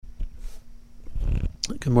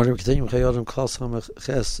Good morning. We're continuing Chayodim Klal Samach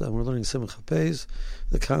Ches. We're learning Siman Chapez,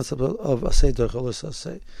 the concept of Asei Docheh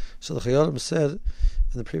Saasei. So the Chayodim said in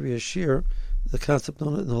the previous year the concept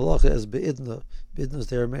known in the halacha as beidna. Beidna is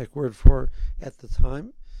the Aramaic word for at the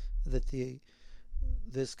time. That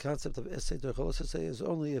this concept of Asei Docheh Saasei is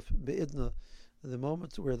only if beidna, the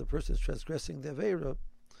moment where the person is transgressing the aveira,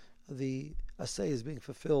 the Asei is being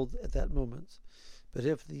fulfilled at that moment. But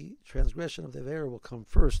if the transgression of the aveira will come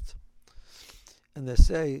first, and the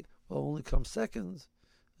Asei will only come second,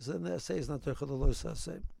 so then the Asei is not Docheh lo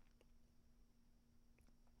Saasei.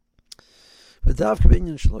 But Davka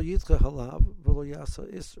b'inyan shelo yitcha halav v'lo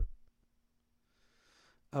yasa iser.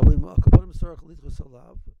 Avlim akaponim sorach litchus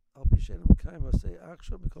halav al pi she'enu mekayim Asei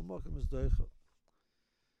aksha mikol mokim is Docheh.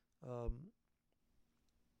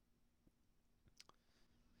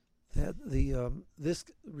 That the this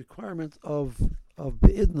requirement of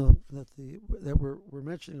beidna that we're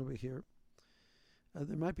mentioning over here.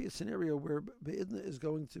 There might be a scenario where beidna is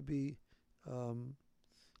going to be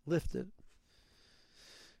lifted.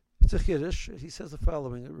 It's a chiddush. He says the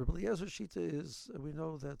following: Rabbi Eliezer Shita is, we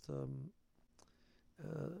know that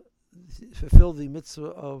fulfill the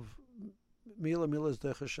mitzvah of Mila is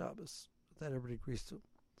Docheh Shabbos. That everybody agrees to.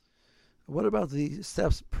 What about the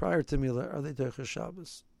steps prior to Mila? Are they Docheh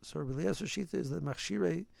Shabbos? So Rabbi Eliezer Shita is that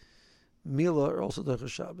Machshirei Mila are also Docheh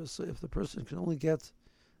Shabbos. So if the person can only get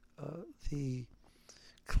the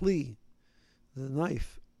Kli, the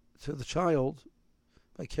knife, to the child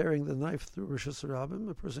by carrying the knife through Rosh Hashanah,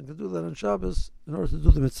 a person can do that on Shabbos in order to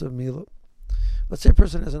do the mitzvah of Mila. Let's say a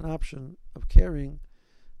person has an option of carrying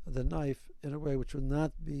the knife in a way which would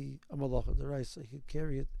not be a malacha deraisa. He could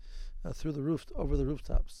carry it through the roof, over the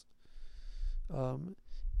rooftops.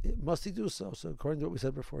 Must he do so? So according to what we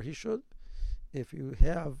said before, he should. If you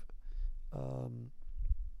have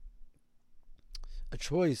a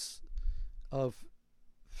choice of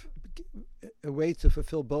a way to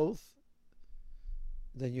fulfill both,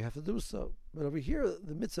 then you have to do so. But over here,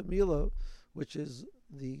 the mitzvah Mila, which is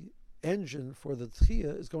the engine for the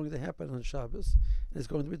Tchiyah, is going to happen on Shabbos, and it's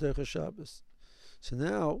going to be Docheh Shabbos. So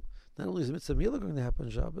now, not only is the mitzvah Mila going to happen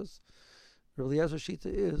on Shabbos, Rabbi Eliezer Shita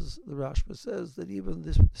is, the Rashba says, that even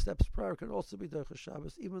the steps prior can also be Docheh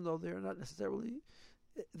Shabbos, even though they're not necessarily,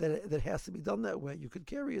 that has to be done that way. You could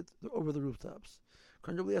carry it over the rooftops.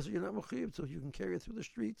 You're not mechuyev, so you can carry it through the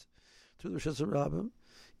street, through the Rosh Hashanah,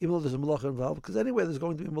 even though there's a malacha involved, because anyway there's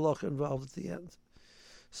going to be a malacha involved at the end.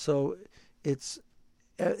 So it's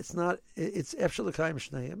efshel l'kayim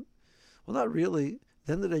shneim. Well, not really. At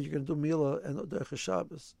the end of the day, you're going to do Mila and Docheh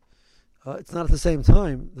Shabbos. It's not at the same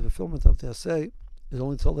time. The fulfillment of the Asei is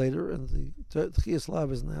only till later, and the Tchiyas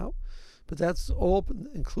Lav is now. But that's all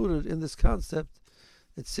included in this concept.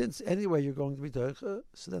 That since anyway you're going to be Docheh,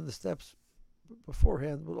 so then the steps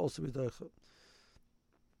beforehand will also be Docheh.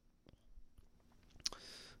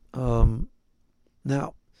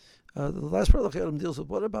 Now, the last part of the Chayyim deals with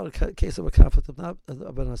what about a case of a conflict of an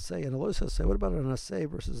Asei and a lois Asei? What about an Asei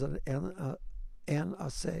versus an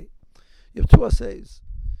Asei? You have two Aseis.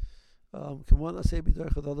 Can one Asei be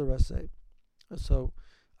Docheh, the other Asei? So,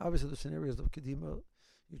 obviously, the scenarios of Kedima,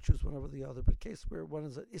 you choose one over the other. But case where one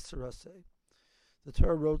is an Isser Asei, the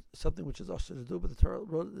Torah wrote something which is also to do, but the Torah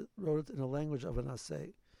wrote it in a language of an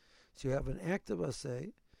Asei. So you have an active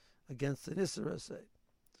Asei against an Isser Asei.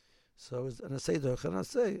 So it's an Asei Docheh an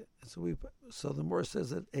Asei. So the Mor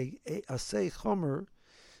says that a Asei Chomer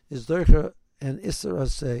is Docheh and Isser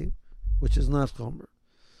Asei, which is not Chomer.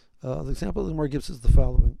 The example the Mor gives is the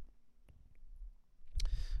following.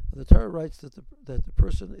 The Torah writes that the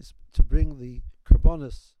person is to bring the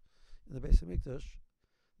Karbonis in the Beis HaMikdash.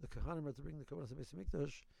 The Kohanim are to bring the Karbonis in the Beis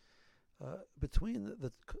HaMikdash between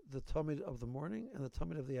the Tamid of the morning and the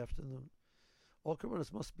Tamid of the afternoon. All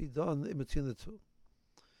Karbonis must be done in between the two.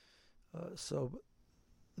 So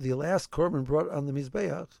the last korban brought on the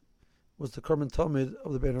Mizbeach was the korban Tamid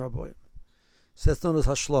of the Bein Rabboim. So that's known as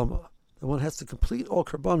Hashlama. And one has to complete all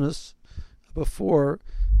Karbonis before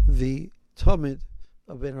the Tamid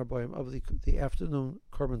of Bein Rabboim, of the afternoon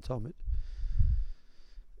korban Tamid.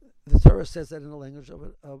 The Torah says that in the language of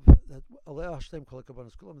that Aleh Hashem Kol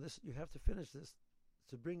Karbonos Kulam. This you have to finish this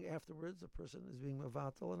to bring afterwards. A person is being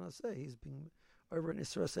mavatal and Asei. He's being over an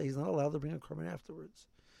Isra Asei. He's not allowed to bring a korban afterwards.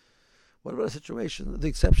 What about a situation? The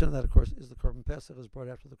exception of that, of course, is the korban Pesach is brought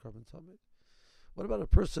after the korban Tamid. What about a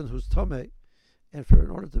person who's Tameh, and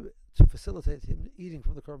in order to facilitate him eating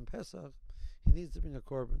from the korban Pesach, he needs to bring a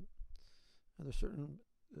korban. And there's certain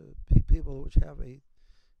people which have a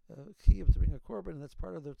chiyuv to bring a korban, and that's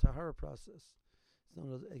part of their tahara process. It's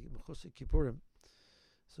known as a mechusik kippurim.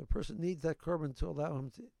 So a person needs that korban to allow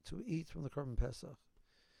him to eat from the korban Pesach.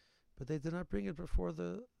 but they did not bring it before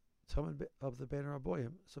the Tamid of the Bein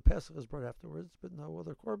Raboyim. So Pesach is brought afterwards, but no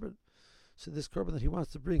other korban. So this korban that he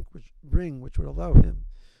wants to bring, which would allow him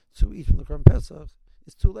to eat from the korban Pesach,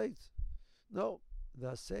 is too late. No, the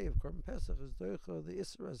Asei of korban Pesach is Docheh, the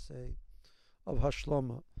Isser Asei of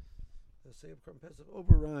Hashlama. The Asei of korban Pesach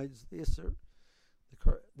overrides the Isser.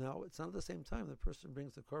 Now, it's not at the same time the person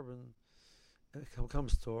brings the korban and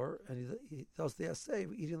comes to and he does the Asei,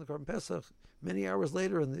 eating the korban Pesach many hours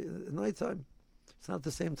later in the nighttime. It's not at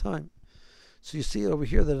the same time. So you see over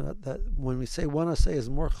here that when we say one Asei is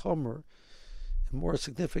more chomer, more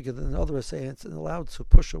significant than another Asei, it's allowed to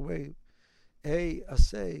push away a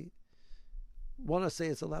Asei. One Asei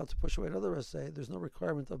is allowed to push away another Asei. There's no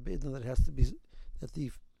requirement of Bidna that has to be, that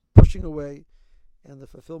the pushing away and the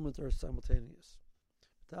fulfillment are simultaneous.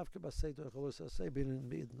 Tafka Basei Docheh Asei Bidna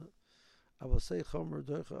Bidna. I will say chomer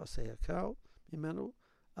Docheh Asei Hakal Mimenu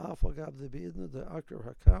Afal Gab the Bidna the Akar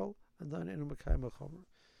Hakal and then Inu Mekayim Chomer.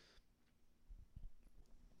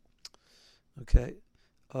 Okay.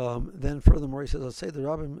 Then furthermore, he says, "I'll say the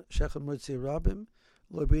Rabbim Shechem Motzi Rabbim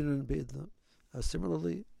Lo Bidna Bidna."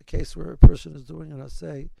 Similarly, a case where a person is doing an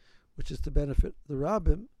Asei, which is to benefit the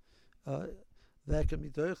Rabbim, that can be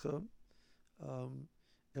Docheh,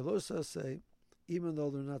 Elos Asei, even though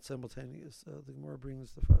they're not simultaneous. The Gemara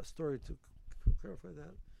brings the story to clarify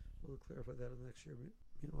that. We'll clarify that in the next year.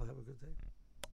 Meanwhile, have a good day.